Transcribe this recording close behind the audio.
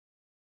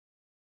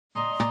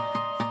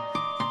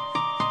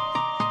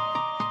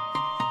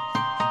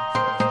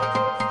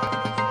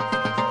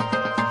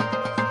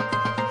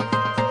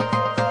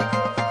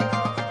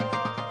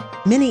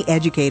Many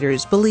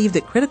educators believe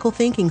that critical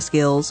thinking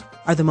skills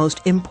are the most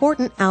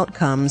important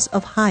outcomes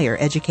of higher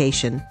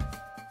education.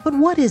 But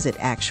what is it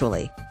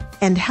actually?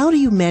 And how do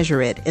you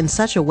measure it in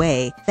such a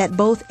way that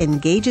both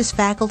engages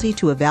faculty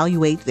to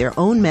evaluate their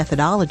own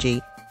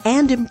methodology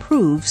and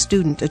improve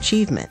student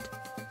achievement?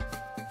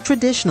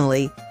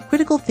 Traditionally,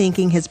 critical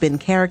thinking has been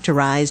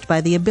characterized by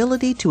the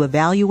ability to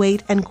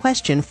evaluate and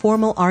question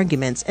formal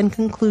arguments and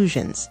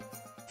conclusions.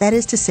 That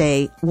is to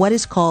say, what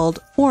is called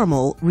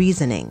formal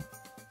reasoning.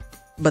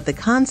 But the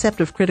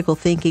concept of critical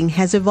thinking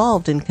has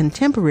evolved in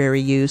contemporary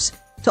use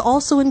to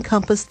also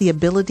encompass the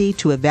ability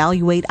to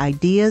evaluate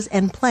ideas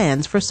and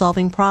plans for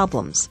solving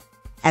problems,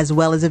 as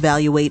well as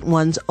evaluate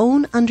one's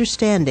own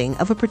understanding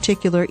of a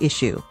particular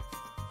issue.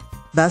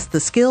 Thus, the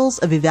skills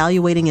of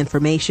evaluating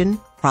information,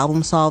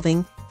 problem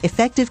solving,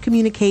 effective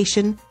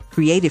communication,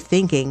 creative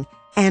thinking,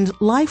 and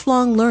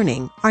lifelong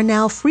learning are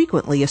now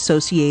frequently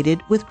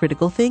associated with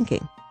critical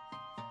thinking.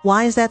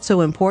 Why is that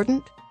so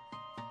important?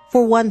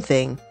 For one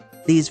thing,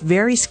 these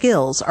very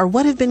skills are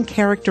what have been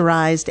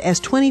characterized as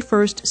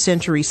 21st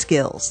century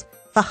skills,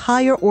 the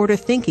higher order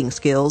thinking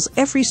skills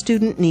every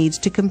student needs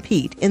to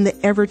compete in the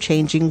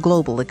ever-changing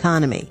global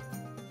economy.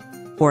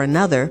 For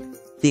another,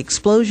 the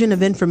explosion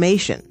of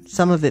information,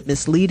 some of it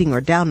misleading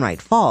or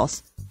downright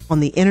false, on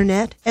the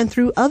internet and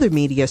through other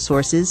media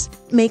sources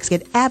makes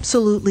it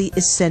absolutely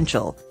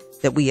essential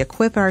that we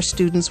equip our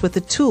students with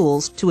the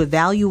tools to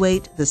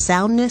evaluate the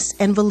soundness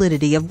and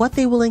validity of what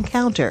they will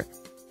encounter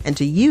and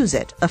to use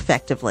it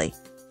effectively.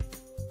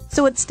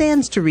 So it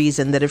stands to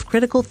reason that if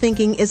critical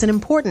thinking is an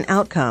important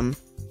outcome,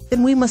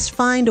 then we must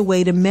find a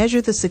way to measure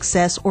the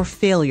success or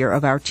failure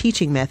of our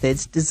teaching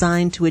methods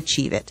designed to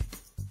achieve it.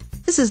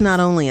 This is not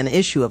only an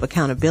issue of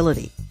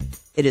accountability,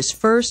 it is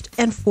first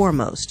and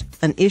foremost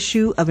an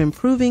issue of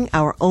improving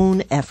our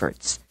own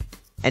efforts.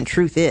 And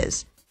truth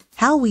is,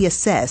 how we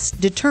assess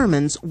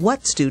determines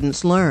what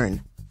students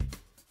learn.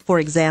 For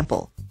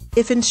example,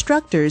 if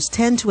instructors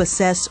tend to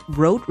assess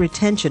rote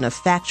retention of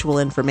factual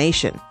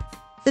information,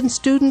 then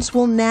students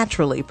will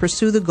naturally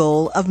pursue the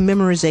goal of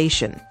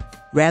memorization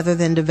rather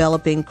than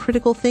developing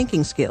critical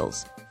thinking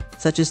skills,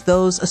 such as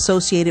those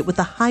associated with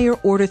the higher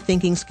order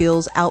thinking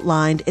skills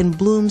outlined in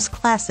Bloom's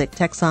classic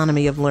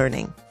taxonomy of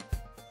learning.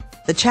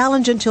 The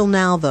challenge until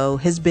now, though,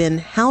 has been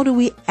how do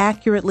we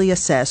accurately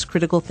assess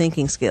critical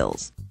thinking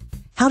skills?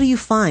 How do you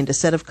find a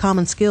set of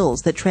common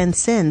skills that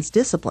transcends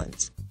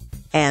disciplines?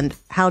 And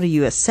how do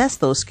you assess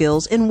those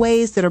skills in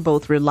ways that are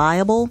both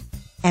reliable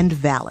and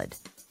valid?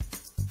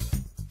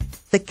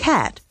 The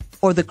CAT,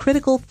 or the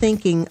Critical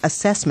Thinking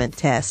Assessment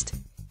Test,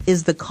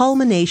 is the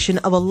culmination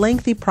of a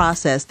lengthy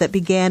process that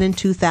began in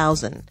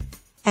 2000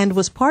 and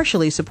was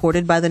partially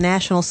supported by the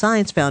National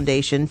Science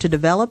Foundation to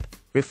develop,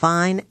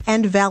 refine,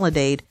 and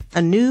validate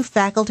a new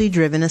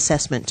faculty-driven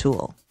assessment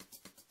tool.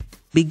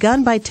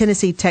 Begun by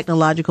Tennessee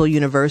Technological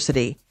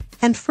University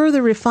and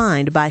further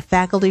refined by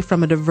faculty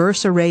from a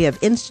diverse array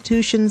of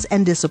institutions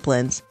and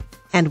disciplines,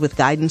 and with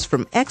guidance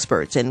from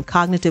experts in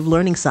cognitive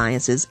learning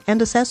sciences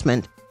and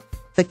assessment,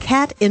 the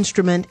CAT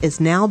instrument is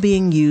now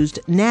being used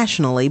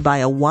nationally by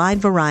a wide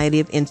variety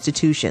of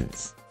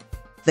institutions.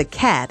 The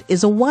CAT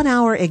is a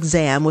 1-hour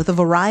exam with a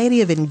variety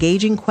of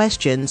engaging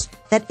questions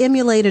that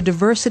emulate a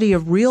diversity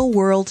of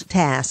real-world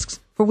tasks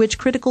for which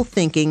critical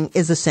thinking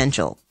is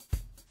essential.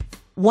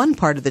 One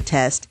part of the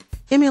test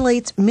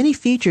emulates many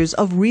features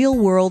of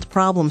real-world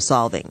problem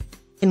solving,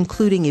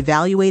 including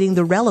evaluating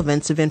the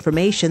relevance of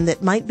information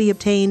that might be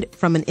obtained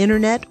from an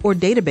internet or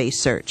database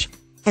search,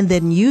 and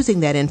then using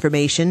that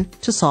information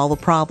to solve a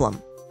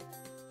problem.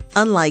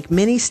 Unlike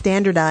many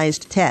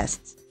standardized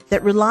tests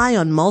that rely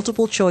on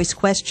multiple-choice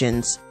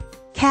questions,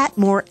 CAT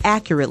more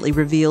accurately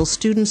reveals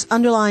students'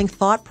 underlying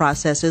thought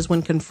processes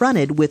when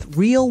confronted with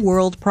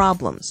real-world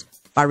problems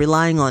by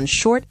relying on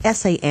short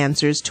essay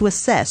answers to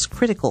assess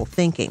critical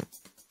thinking.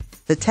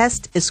 The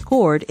test is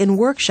scored in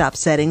workshop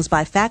settings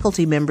by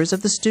faculty members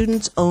of the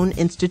student's own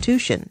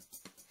institution.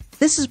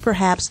 This is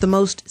perhaps the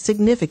most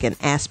significant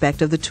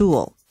aspect of the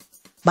tool.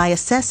 By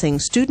assessing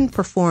student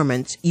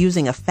performance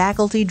using a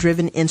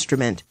faculty-driven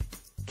instrument,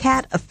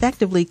 CAT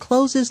effectively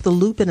closes the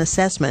loop in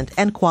assessment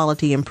and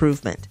quality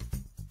improvement.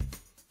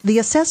 The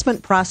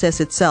assessment process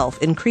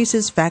itself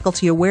increases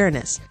faculty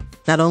awareness,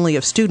 not only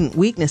of student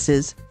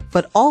weaknesses,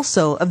 but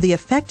also of the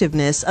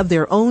effectiveness of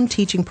their own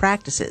teaching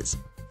practices,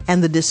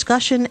 and the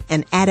discussion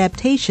and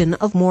adaptation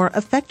of more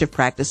effective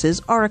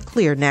practices are a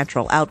clear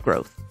natural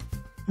outgrowth.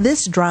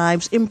 This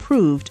drives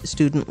improved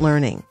student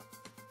learning.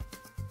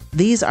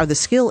 These are the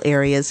skill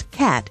areas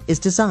CAT is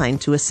designed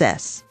to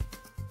assess: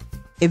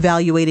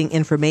 evaluating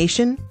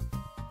information,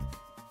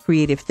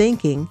 creative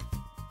thinking,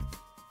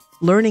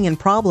 learning and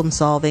problem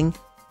solving,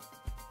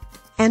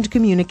 and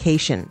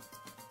communication.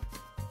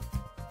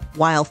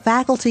 While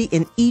faculty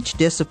in each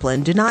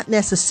discipline do not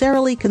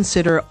necessarily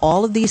consider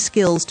all of these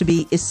skills to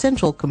be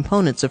essential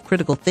components of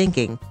critical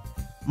thinking,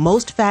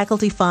 most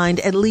faculty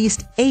find at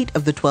least 8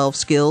 of the 12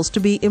 skills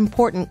to be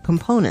important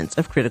components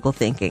of critical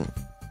thinking.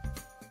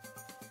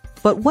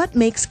 But what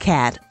makes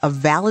CAT a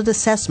valid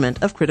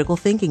assessment of critical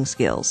thinking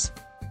skills?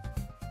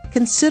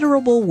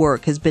 considerable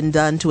work has been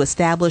done to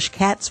establish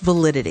CAT's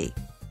validity.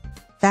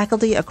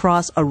 Faculty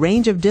across a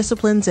range of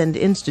disciplines and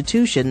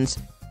institutions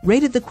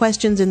rated the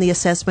questions in the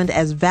assessment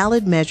as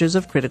valid measures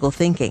of critical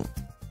thinking.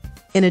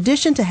 In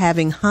addition to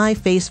having high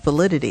face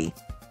validity,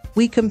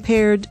 we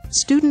compared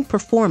student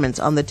performance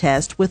on the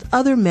test with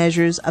other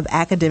measures of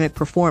academic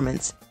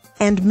performance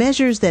and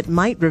measures that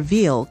might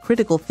reveal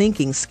critical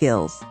thinking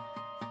skills.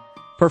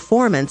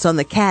 Performance on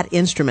the CAT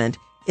instrument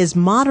is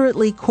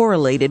moderately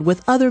correlated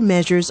with other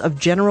measures of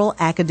general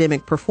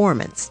academic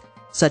performance,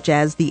 such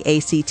as the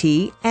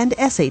ACT and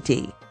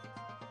SAT.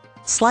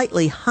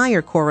 Slightly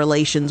higher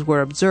correlations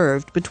were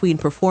observed between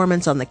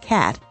performance on the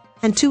CAT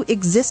and two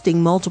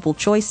existing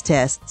multiple-choice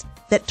tests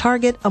that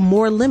target a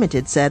more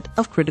limited set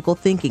of critical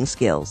thinking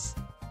skills.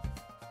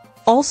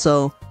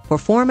 Also,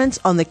 performance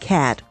on the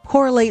CAT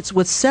correlates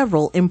with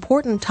several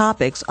important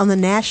topics on the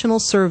National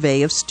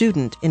Survey of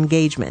Student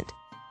Engagement.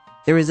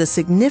 There is a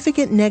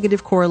significant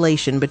negative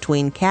correlation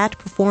between CAT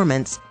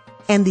performance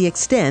and the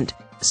extent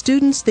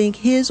students think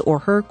his or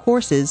her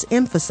courses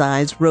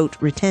emphasize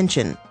rote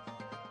retention.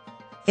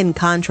 In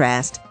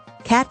contrast,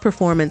 CAT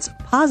performance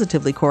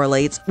positively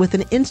correlates with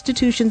an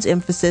institution's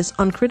emphasis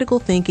on critical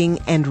thinking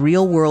and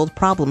real-world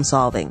problem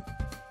solving,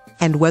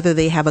 and whether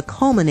they have a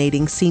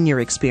culminating senior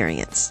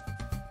experience.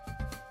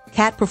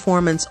 CAT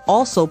performance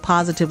also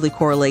positively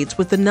correlates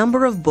with the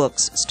number of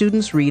books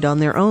students read on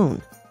their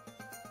own.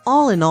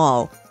 All in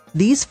all,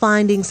 these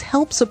findings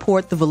help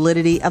support the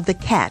validity of the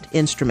CAT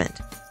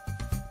instrument.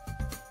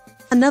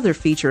 Another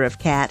feature of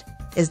CAT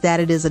is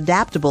that it is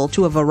adaptable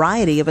to a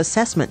variety of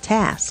assessment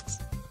tasks.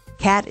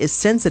 CAT is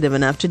sensitive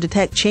enough to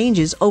detect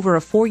changes over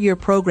a 4-year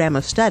program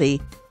of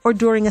study or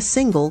during a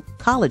single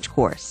college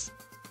course.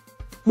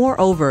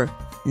 Moreover,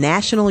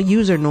 national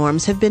user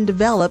norms have been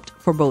developed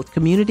for both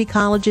community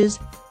colleges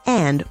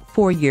and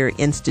 4-year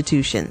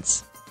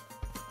institutions.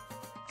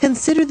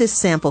 Consider this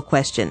sample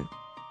question.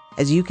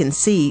 As you can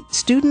see,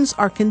 students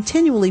are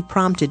continually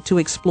prompted to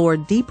explore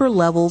deeper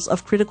levels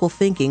of critical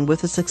thinking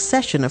with a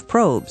succession of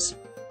probes.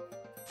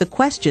 The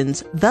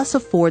questions thus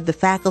afford the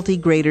faculty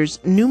graders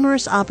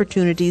numerous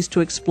opportunities to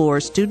explore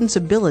students'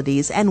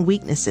 abilities and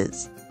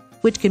weaknesses,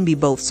 which can be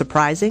both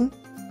surprising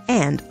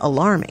and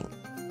alarming.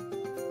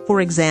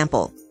 For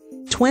example,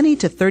 20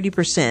 to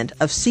 30%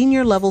 of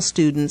senior-level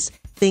students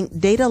think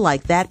data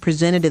like that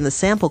presented in the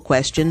sample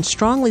question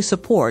strongly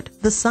support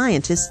the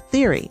scientist's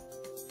theory.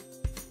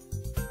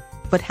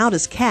 But how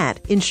does CAT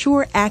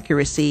ensure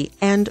accuracy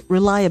and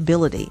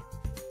reliability?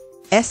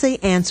 Essay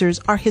answers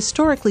are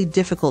historically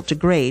difficult to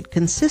grade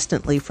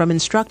consistently from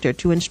instructor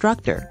to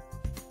instructor.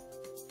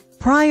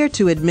 Prior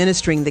to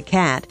administering the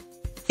CAT,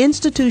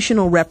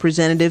 institutional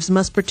representatives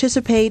must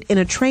participate in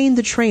a Train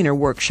the Trainer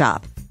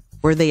workshop,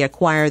 where they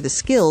acquire the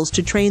skills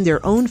to train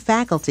their own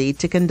faculty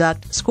to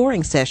conduct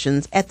scoring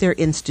sessions at their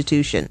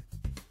institution.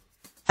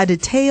 A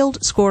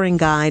detailed scoring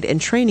guide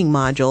and training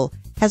module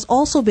has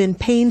also been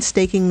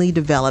painstakingly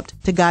developed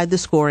to guide the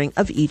scoring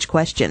of each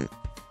question.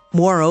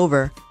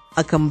 Moreover,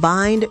 a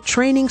combined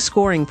training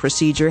scoring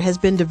procedure has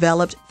been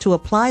developed to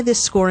apply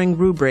this scoring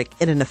rubric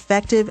in an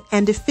effective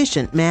and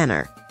efficient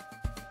manner.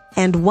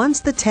 And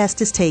once the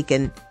test is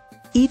taken,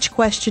 each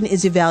question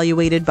is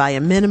evaluated by a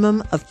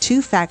minimum of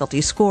 2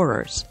 faculty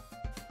scorers.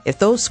 If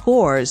those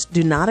scores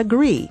do not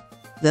agree,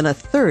 then a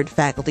third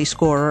faculty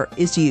scorer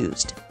is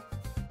used.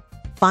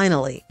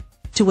 Finally,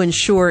 to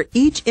ensure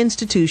each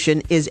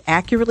institution is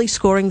accurately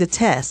scoring the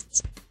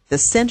tests, the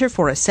Center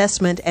for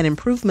Assessment and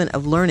Improvement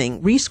of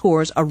Learning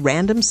rescores a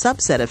random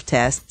subset of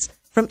tests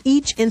from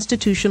each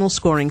institutional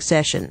scoring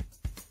session.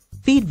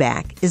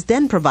 Feedback is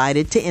then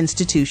provided to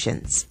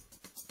institutions.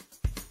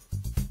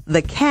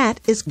 The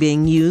CAT is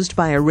being used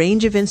by a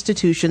range of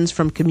institutions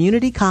from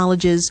community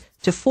colleges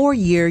to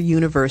 4-year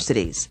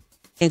universities,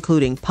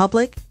 including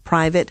public,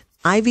 private,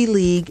 Ivy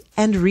League,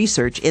 and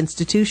research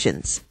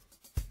institutions.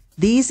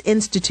 These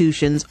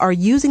institutions are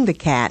using the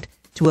CAT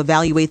to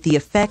evaluate the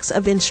effects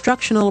of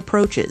instructional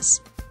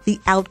approaches, the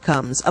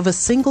outcomes of a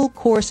single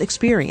course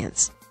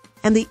experience,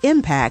 and the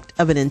impact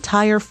of an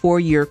entire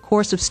 4-year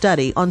course of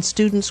study on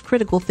students'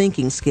 critical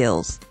thinking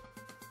skills.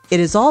 It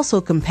is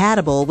also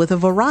compatible with a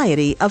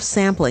variety of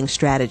sampling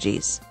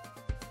strategies.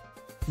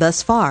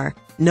 Thus far,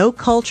 no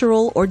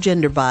cultural or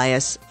gender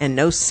bias and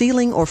no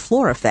ceiling or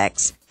floor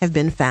effects have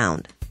been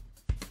found.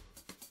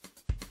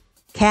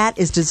 CAT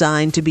is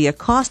designed to be a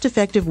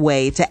cost-effective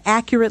way to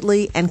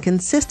accurately and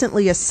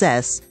consistently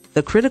assess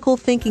the critical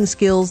thinking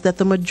skills that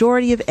the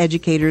majority of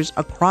educators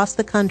across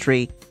the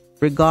country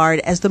regard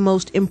as the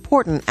most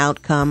important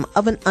outcome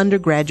of an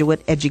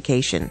undergraduate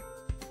education.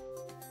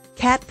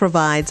 CAT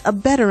provides a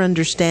better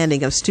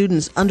understanding of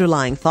students'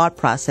 underlying thought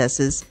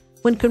processes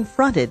when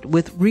confronted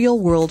with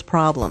real-world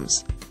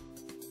problems.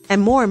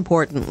 And more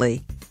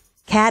importantly,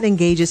 CAT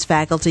engages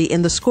faculty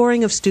in the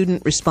scoring of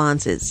student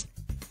responses,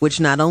 which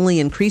not only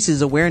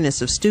increases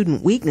awareness of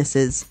student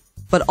weaknesses,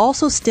 but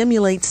also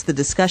stimulates the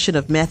discussion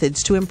of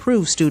methods to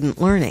improve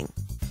student learning.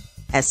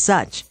 As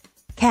such,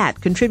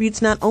 CAT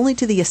contributes not only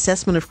to the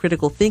assessment of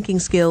critical thinking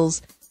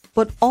skills,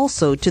 but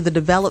also to the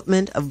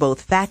development of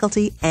both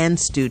faculty and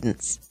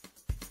students.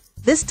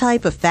 This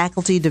type of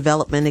faculty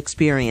development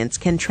experience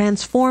can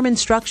transform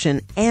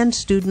instruction and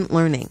student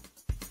learning.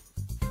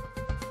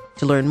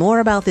 To learn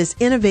more about this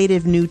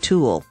innovative new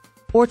tool,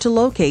 or to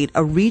locate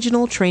a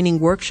regional training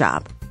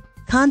workshop,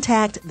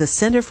 contact the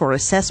Center for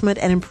Assessment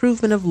and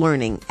Improvement of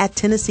Learning at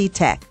Tennessee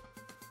Tech,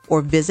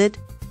 or visit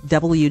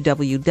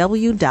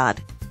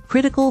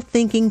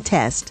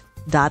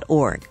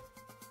www.criticalthinkingtest.org.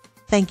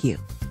 Thank you.